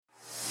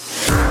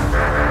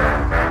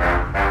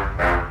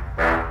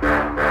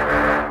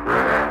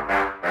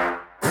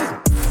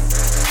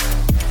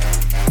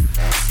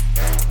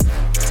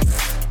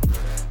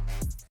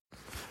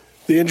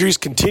The injuries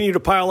continue to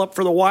pile up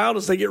for the Wild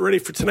as they get ready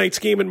for tonight's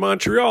game in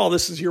Montreal.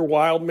 This is your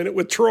Wild Minute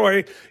with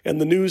Troy,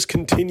 and the news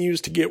continues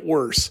to get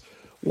worse.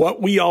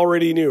 What we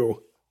already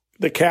knew,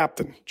 the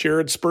captain,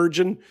 Jared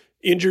Spurgeon,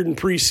 injured in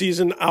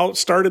preseason,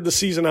 started the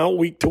season out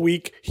week to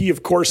week. He,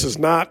 of course, is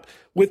not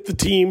with the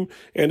team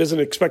and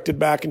isn't expected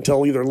back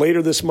until either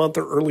later this month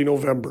or early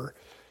November.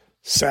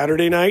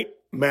 Saturday night,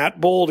 Matt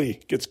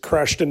Boldy gets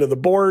crushed into the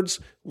boards,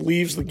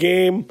 leaves the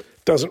game,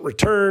 doesn't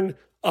return.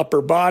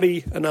 Upper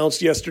body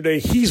announced yesterday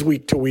he's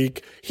week to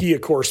week. He, of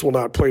course, will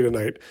not play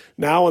tonight.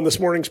 Now, in this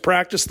morning's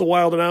practice, the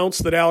Wild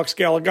announced that Alex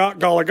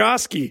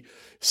Goligoski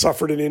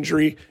suffered an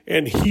injury,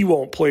 and he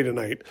won't play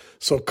tonight.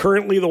 So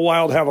currently the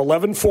Wild have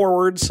 11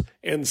 forwards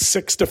and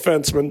 6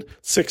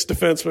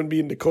 defensemen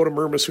being Dakota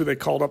Mermis, who they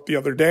called up the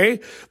other day.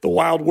 The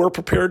Wild were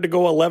prepared to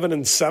go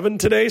 11-7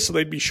 today, so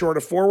they'd be short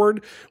a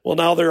forward. Well,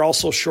 now they're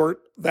also short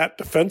that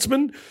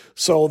defenseman,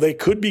 so they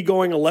could be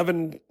going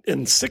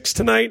 11-6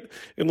 tonight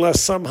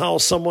unless somehow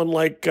someone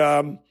like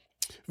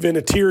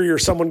Vinatieri or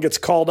someone gets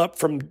called up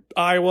from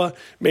Iowa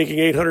making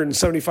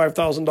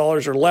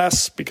 $875,000 or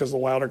less because the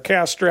Wild are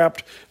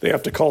cash-strapped. They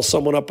have to call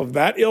someone up of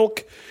that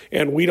ilk,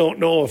 and we don't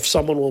know if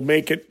someone will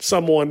make it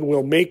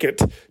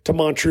to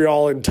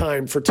Montreal in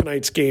time for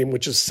tonight's game,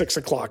 which is 6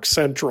 o'clock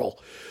Central.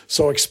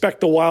 So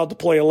expect the Wild to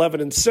play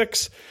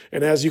 11-6,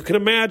 and as you can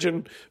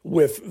imagine,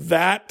 with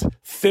that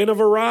thin of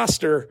a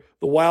roster,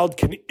 the Wild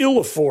can ill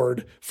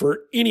afford for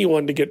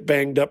anyone to get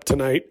banged up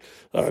tonight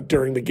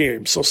during the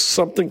game. So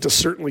something to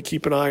certainly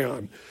keep an eye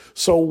on.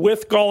 So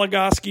with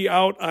Goligoski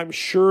out, I'm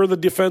sure the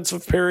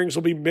defensive pairings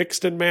will be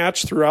mixed and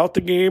matched throughout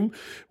the game.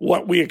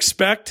 What we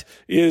expect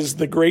is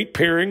the great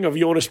pairing of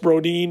Jonas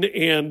Brodin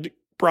and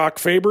Brock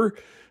Faber.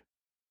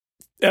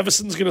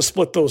 Evason's going to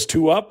split those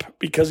two up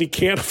because he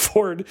can't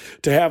afford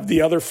to have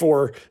the other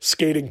 4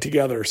 skating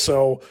together.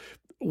 So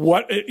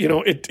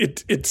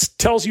it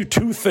tells you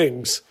two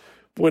things.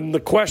 When the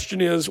question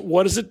is,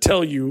 what does it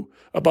tell you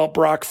about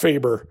Brock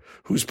Faber,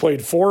 who's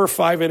played 4 or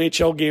 5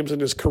 NHL games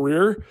in his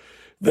career,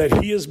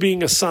 that he is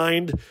being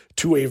assigned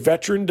to a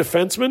veteran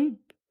defenseman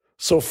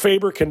so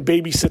Faber can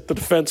babysit the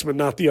defenseman,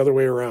 not the other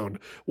way around?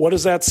 What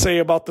does that say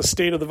about the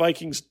state of the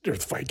Vikings?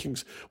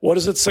 What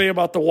does it say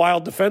about the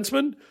Wild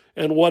defenseman?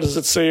 And what does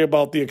it say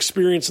about the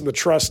experience and the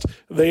trust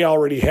they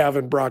already have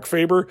in Brock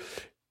Faber?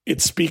 It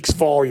speaks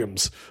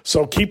volumes.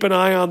 So keep an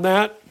eye on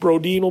that.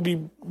 Brodin will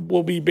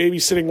be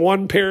babysitting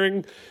one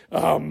pairing.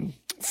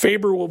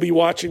 Faber will be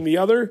watching the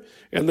other.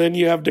 And then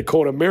you have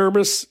Dakota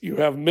Mermis. You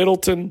have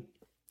Middleton.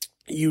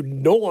 You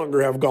no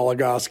longer have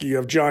Goligoski. You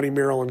have Johnny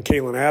Merrill and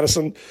Kalen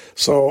Addison.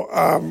 So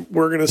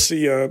we're going to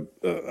see a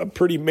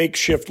pretty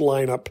makeshift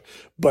lineup,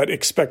 but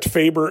expect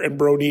Faber and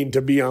Brodin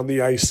to be on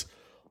the ice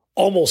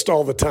almost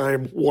all the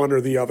time, one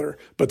or the other,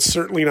 but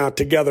certainly not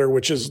together,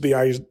 which is the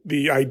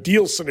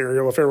ideal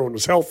scenario if everyone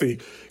was healthy,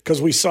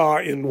 because we saw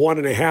in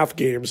 1.5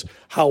 games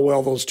how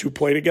well those two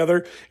play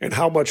together and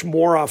how much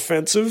more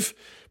offensive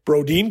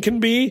Brodin can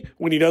be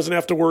when he doesn't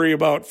have to worry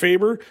about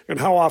Faber, and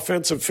how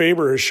offensive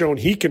Faber has shown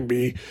he can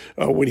be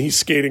when he's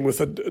skating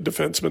with a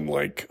defenseman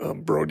like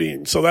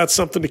Brodin. So that's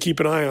something to keep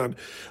an eye on.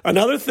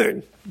 Another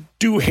thing,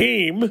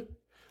 Duhaime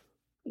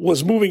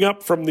was moving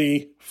up from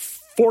the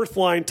 4th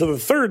line to the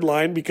 3rd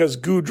line because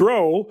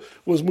Gaudreau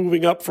was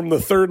moving up from the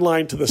 3rd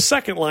line to the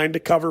 2nd line to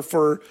cover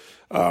for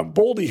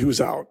Boldy, who's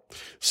out.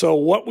 So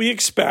what we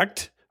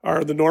expect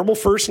are the normal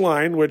first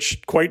line,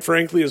 which quite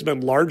frankly has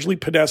been largely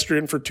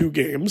pedestrian for 2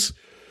 games,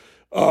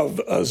 of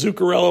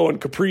Zuccarello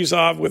and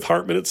Kaprizov with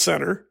Hartman at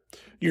center.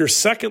 Your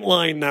second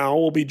line now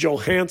will be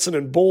Johansson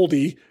and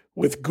Boldy,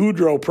 with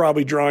Gaudreau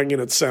probably drawing in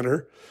at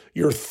center.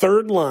 Your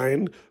third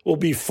line will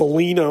be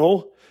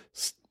Foligno,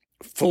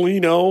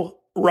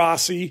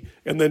 Rossi,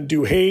 and then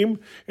Duhaime,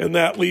 and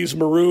that leaves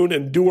Maroon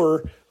and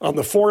Dewar on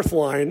the 4th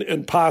line,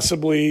 and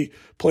possibly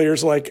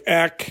players like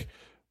Ek,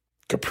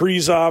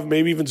 Kaprizov,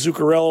 maybe even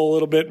Zuccarello a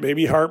little bit,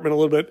 maybe Hartman a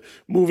little bit,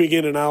 moving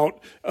in and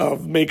out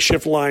of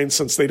makeshift lines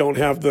since they don't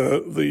have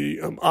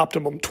the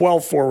optimum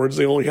 12 forwards.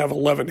 They only have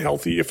 11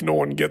 healthy if no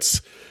one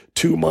gets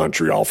to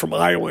Montreal from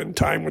Iowa in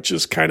time, which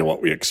is kind of what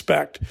we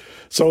expect.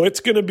 So it's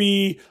going to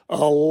be a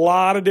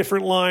lot of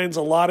different lines,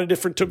 a lot of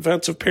different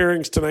defensive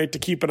pairings tonight to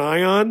keep an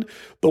eye on.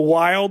 The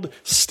Wild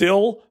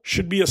still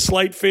should be a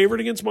slight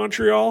favorite against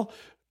Montreal.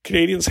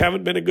 Canadians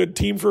haven't been a good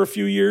team for a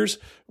few years,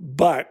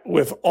 but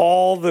with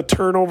all the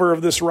turnover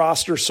of this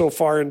roster so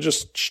far in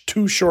just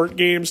 2 short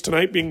games,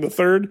 tonight being the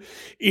 3rd,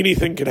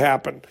 anything could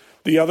happen.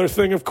 The other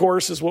thing, of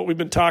course, is what we've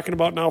been talking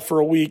about now for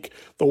a week.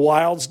 The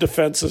Wild's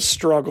defense has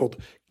struggled.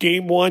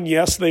 Game 1,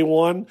 yes, they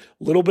won.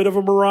 A little bit of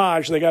a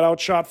mirage. They got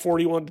outshot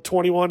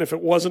 41-21. If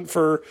it wasn't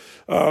for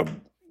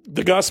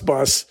the Gus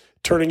Bus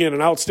turning in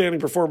an outstanding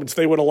performance,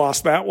 they would have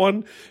lost that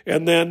one.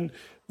 And then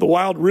the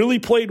Wild really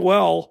played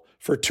well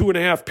for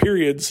 2.5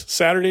 periods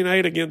Saturday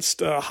night against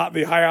the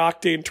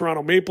high-octane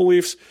Toronto Maple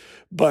Leafs.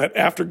 But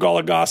after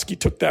Goligoski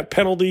took that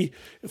penalty,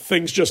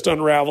 things just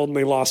unraveled and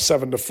they lost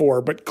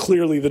 7-4. But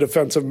clearly the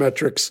defensive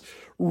metrics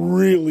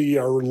really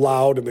are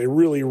loud and they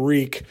really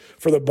reek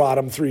for the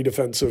bottom 3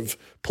 defensive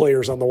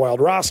players on the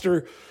Wild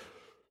roster.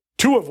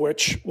 two of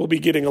which will be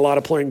getting a lot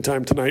of playing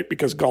time tonight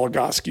because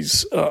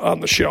Goligoski's on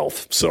the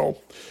shelf. So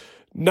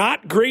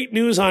not great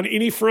news on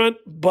any front,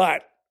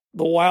 but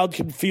the Wild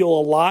can feel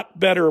a lot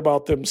better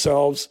about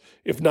themselves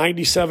if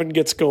 97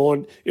 gets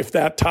going, if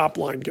that top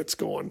line gets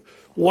going.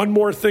 One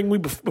more thing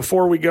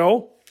before we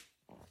go.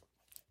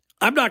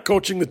 I'm not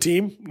coaching the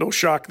team. No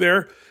shock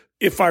there.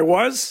 If I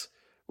was,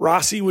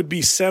 Rossi would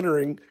be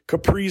centering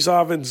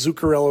Kaprizov and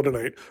Zuccarello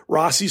tonight.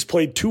 Rossi's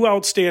played 2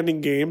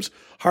 outstanding games.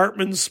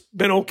 Hartman's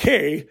been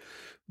okay.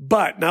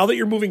 But now that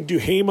you're moving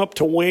Duhaime up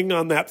to wing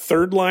on that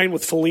third line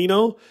with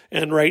Foligno,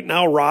 and right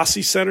now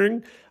Rossi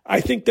centering,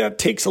 I think that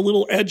takes a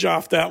little edge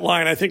off that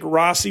line. I think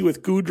Rossi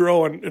with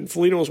Gaudreau and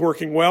Foligno is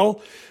working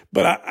well,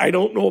 but I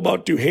don't know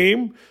about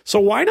Duhaime. So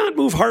why not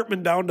move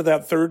Hartman down to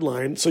that third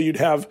line so you'd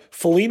have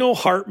Foligno,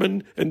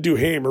 Hartman, and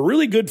Duhaime, a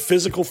really good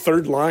physical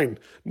third line.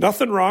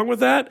 Nothing wrong with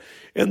that.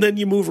 And then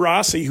you move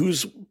Rossi,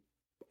 who's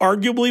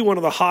arguably one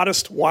of the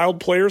hottest Wild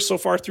players so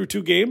far through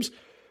 2 games.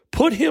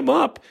 Put him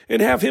up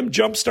and have him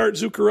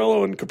jumpstart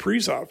Zuccarello and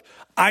Kaprizov.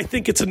 I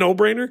think it's a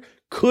no-brainer.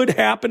 Could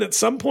happen at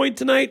some point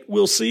tonight.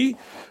 We'll see.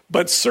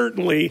 But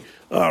certainly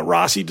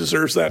Rossi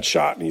deserves that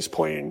shot, and he's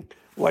playing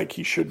like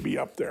he should be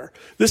up there.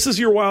 This is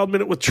your Wild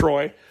Minute with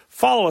Troy.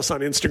 Follow us on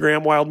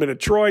Instagram, Wild Minute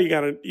Troy. You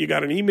got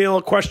an email,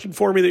 a question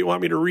for me that you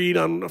want me to read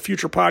on a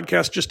future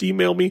podcast, just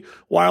email me,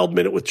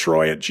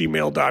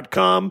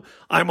 wildminutewithtroy@gmail.com.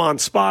 I'm on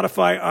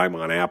Spotify. I'm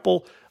on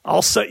Apple.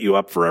 I'll set you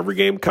up for every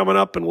game coming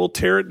up, and we'll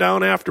tear it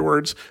down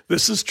afterwards.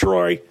 This is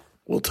Troy.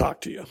 We'll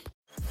talk to you.